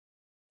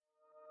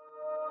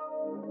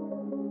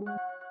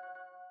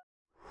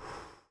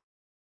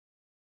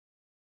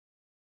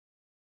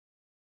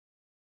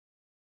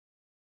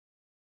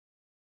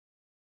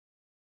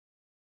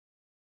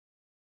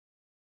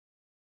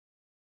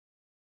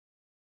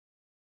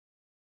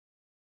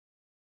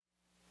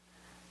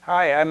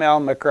Hi, I'm Al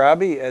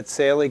McRobbie at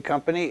Saelig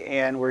Company,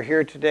 and we're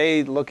here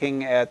today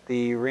looking at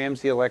the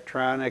Ramsey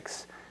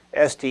Electronics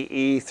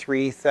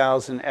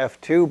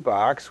STE3000F2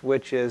 box,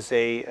 which is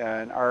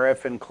an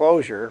RF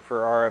enclosure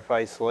for RF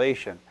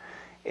isolation.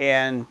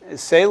 And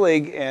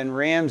Saelig and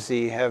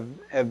Ramsey have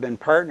been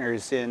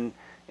partners in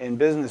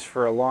business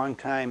for a long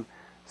time,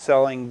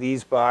 selling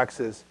these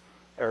boxes,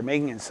 or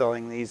making and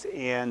selling these,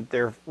 and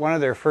one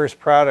of their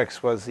first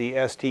products was the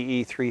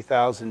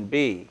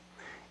STE3000B.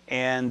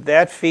 And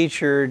that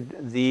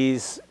featured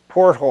these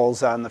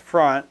portholes on the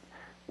front,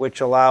 which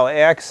allow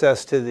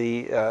access to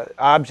the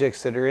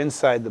objects that are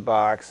inside the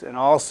box, and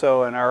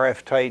also an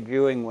RF tight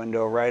viewing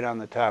window right on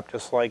the top,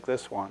 just like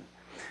this one.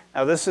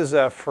 Now this is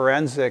a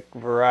forensic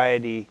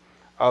variety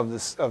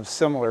of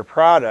similar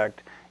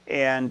product,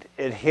 and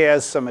it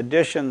has some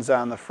additions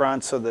on the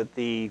front so that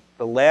the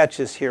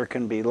latches here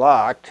can be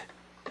locked,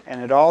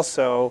 and it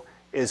also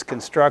is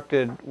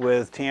constructed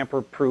with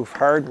tamper-proof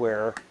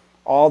hardware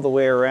all the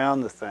way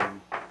around the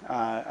thing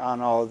on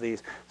all of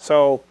these.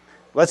 So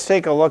let's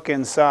take a look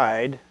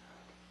inside,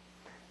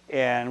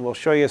 and we'll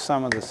show you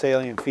some of the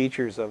salient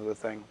features of the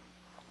thing.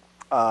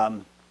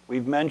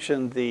 We've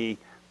mentioned the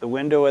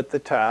window at the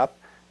top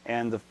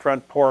and the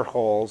front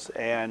portholes,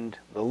 and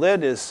the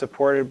lid is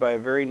supported by a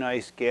very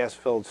nice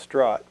gas-filled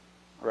strut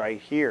right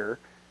here,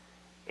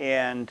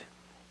 and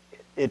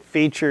it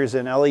features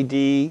an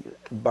LED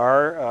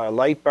bar,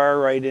 light bar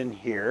right in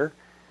here.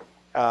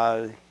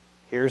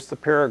 Here's the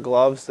pair of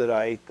gloves that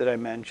I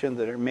mentioned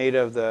that are made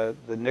of the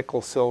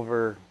nickel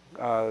silver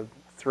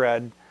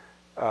thread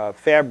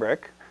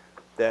fabric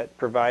that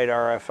provide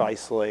RF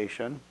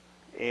isolation.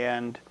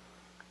 And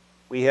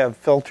we have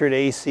filtered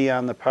AC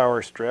on the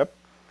power strip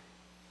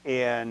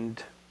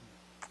and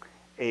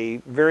a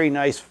very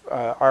nice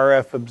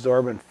RF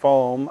absorbent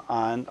foam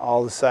on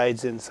all the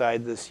sides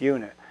inside this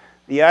unit.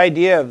 The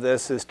idea of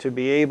this is to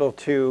be able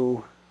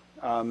to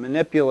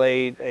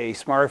manipulate a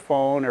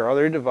smartphone or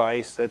other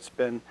device that's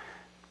been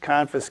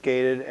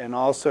confiscated, and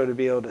also to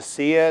be able to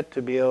see it,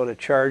 to be able to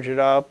charge it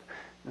up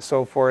and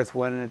so forth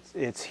when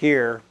it's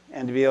here,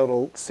 and to be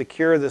able to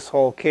secure this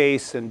whole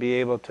case and be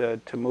able to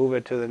move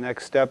it to the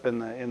next step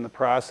in the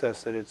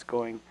process that it's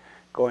going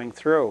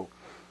through.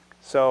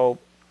 So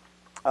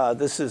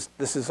this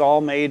is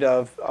all made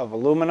of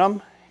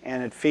aluminum,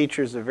 and it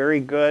features a very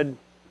good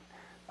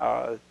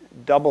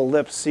double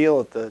lip seal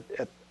at the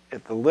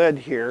lid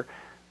here.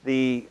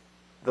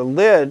 The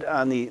lid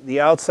on the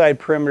outside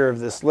perimeter of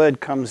this lid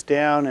comes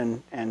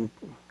down and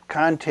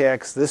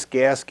contacts this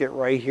gasket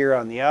right here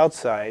on the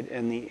outside,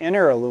 and the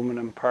inner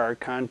aluminum part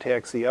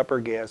contacts the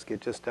upper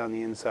gasket just on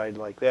the inside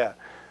like that.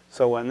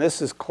 So when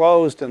this is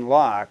closed and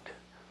locked,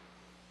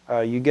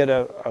 you get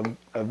a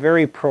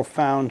very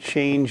profound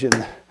change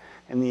in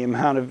the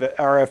amount of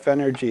RF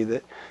energy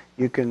that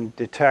you can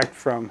detect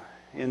from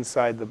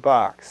inside the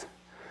box.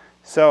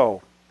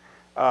 So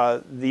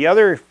the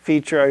other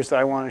features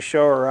I want to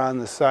show are on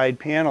the side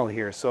panel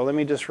here. So let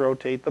me just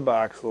rotate the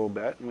box a little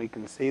bit and we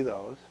can see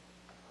those.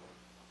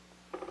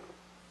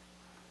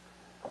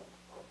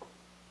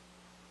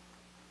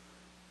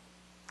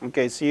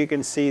 Okay, so you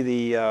can see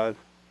the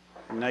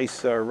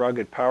nice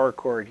rugged power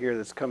cord here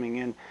that's coming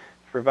in to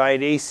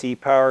provide AC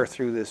power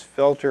through this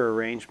filter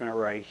arrangement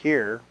right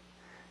here.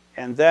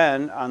 And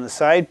then on the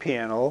side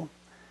panel,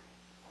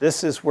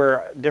 this is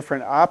where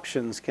different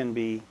options can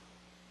be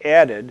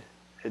added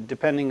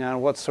depending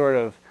on what sort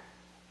of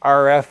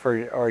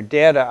RF or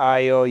data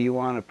I/O you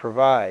want to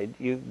provide.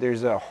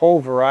 There's a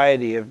whole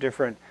variety of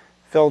different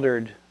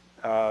filtered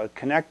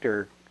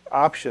connector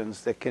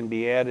options that can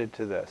be added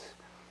to this.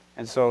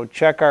 And so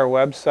check our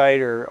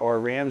website or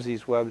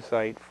Ramsey's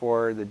website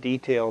for the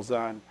details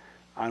on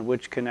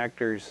which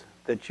connectors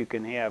that you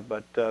can have,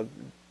 but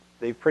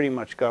they've pretty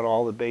much got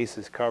all the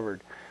bases covered.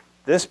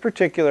 This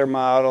particular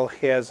model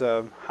has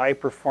a high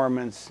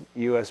performance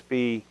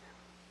USB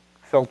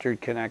filtered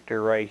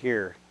connector right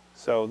here.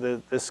 So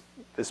this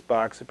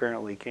box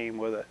apparently came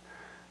with it.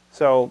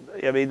 So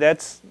I mean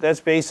that's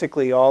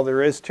basically all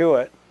there is to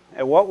it.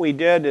 And what we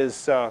did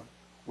is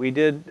we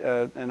did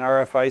an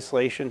RF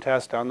isolation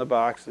test on the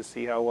box to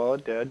see how well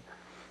it did.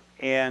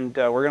 And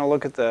we're going to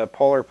look at the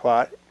polar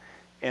plot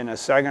in a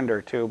second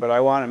or two. But I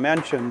want to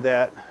mention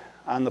that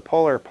on the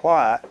polar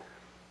plot,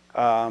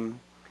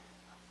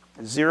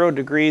 0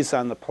 degrees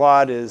on the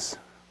plot is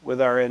with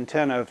our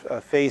antenna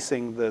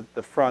facing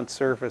the front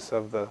surface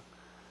of the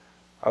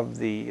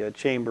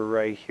chamber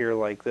right here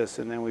like this,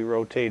 and then we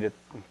rotate it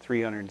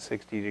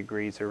 360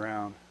 degrees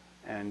around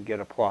and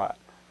get a plot.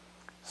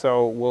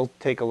 So we'll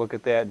take a look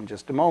at that in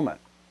just a moment.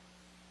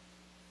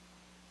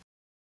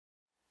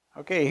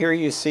 Okay, here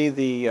you see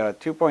the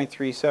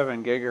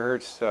 2.37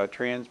 gigahertz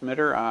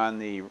transmitter on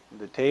the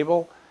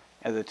table,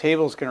 and the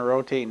table is going to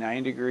rotate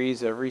 9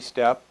 degrees every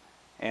step.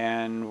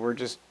 And we're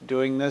just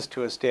doing this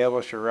to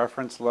establish a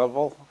reference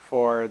level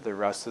for the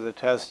rest of the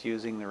test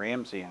using the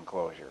Ramsey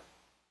enclosure.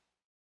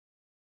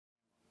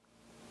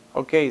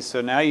 Okay, so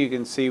now you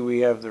can see we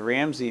have the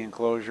Ramsey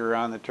enclosure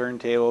on the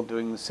turntable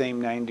doing the same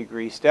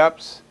 9-degree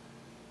steps,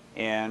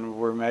 and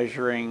we're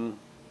measuring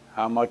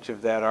how much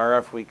of that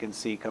RF we can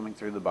see coming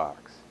through the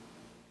box.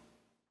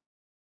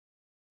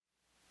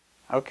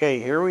 Okay,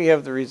 here we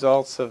have the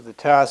results of the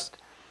test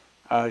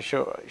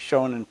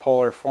shown in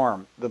polar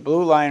form. The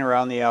blue line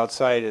around the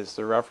outside is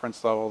the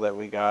reference level that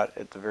we got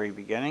at the very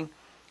beginning,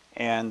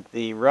 and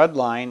the red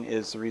line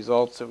is the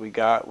results that we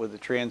got with the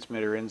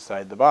transmitter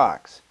inside the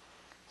box.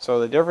 So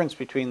the difference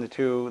between the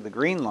two, the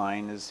green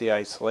line, is the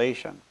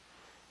isolation.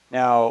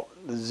 Now,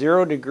 the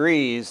 0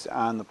 degrees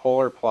on the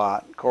polar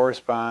plot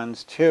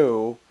corresponds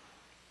to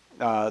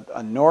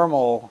a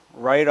normal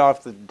right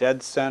off the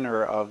dead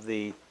center of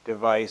the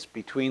device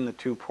between the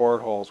two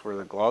portholes where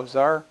the gloves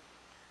are.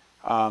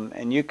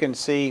 And you can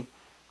see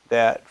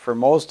that for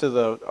most of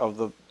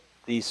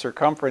the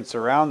circumference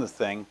around the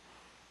thing,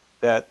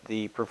 that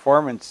the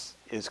performance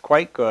is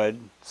quite good,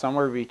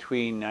 somewhere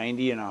between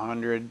 90 and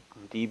 100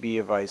 dB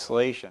of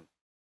isolation.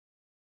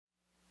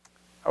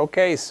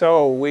 Okay,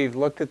 so we've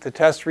looked at the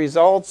test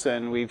results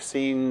and we've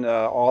seen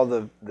all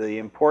the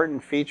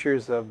important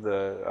features of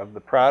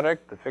the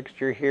product, the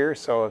fixture here.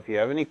 So if you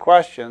have any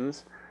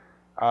questions,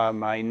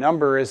 my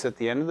number is at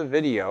the end of the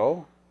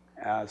video.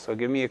 So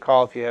give me a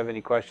call if you have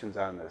any questions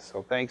on this.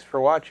 So thanks for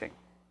watching.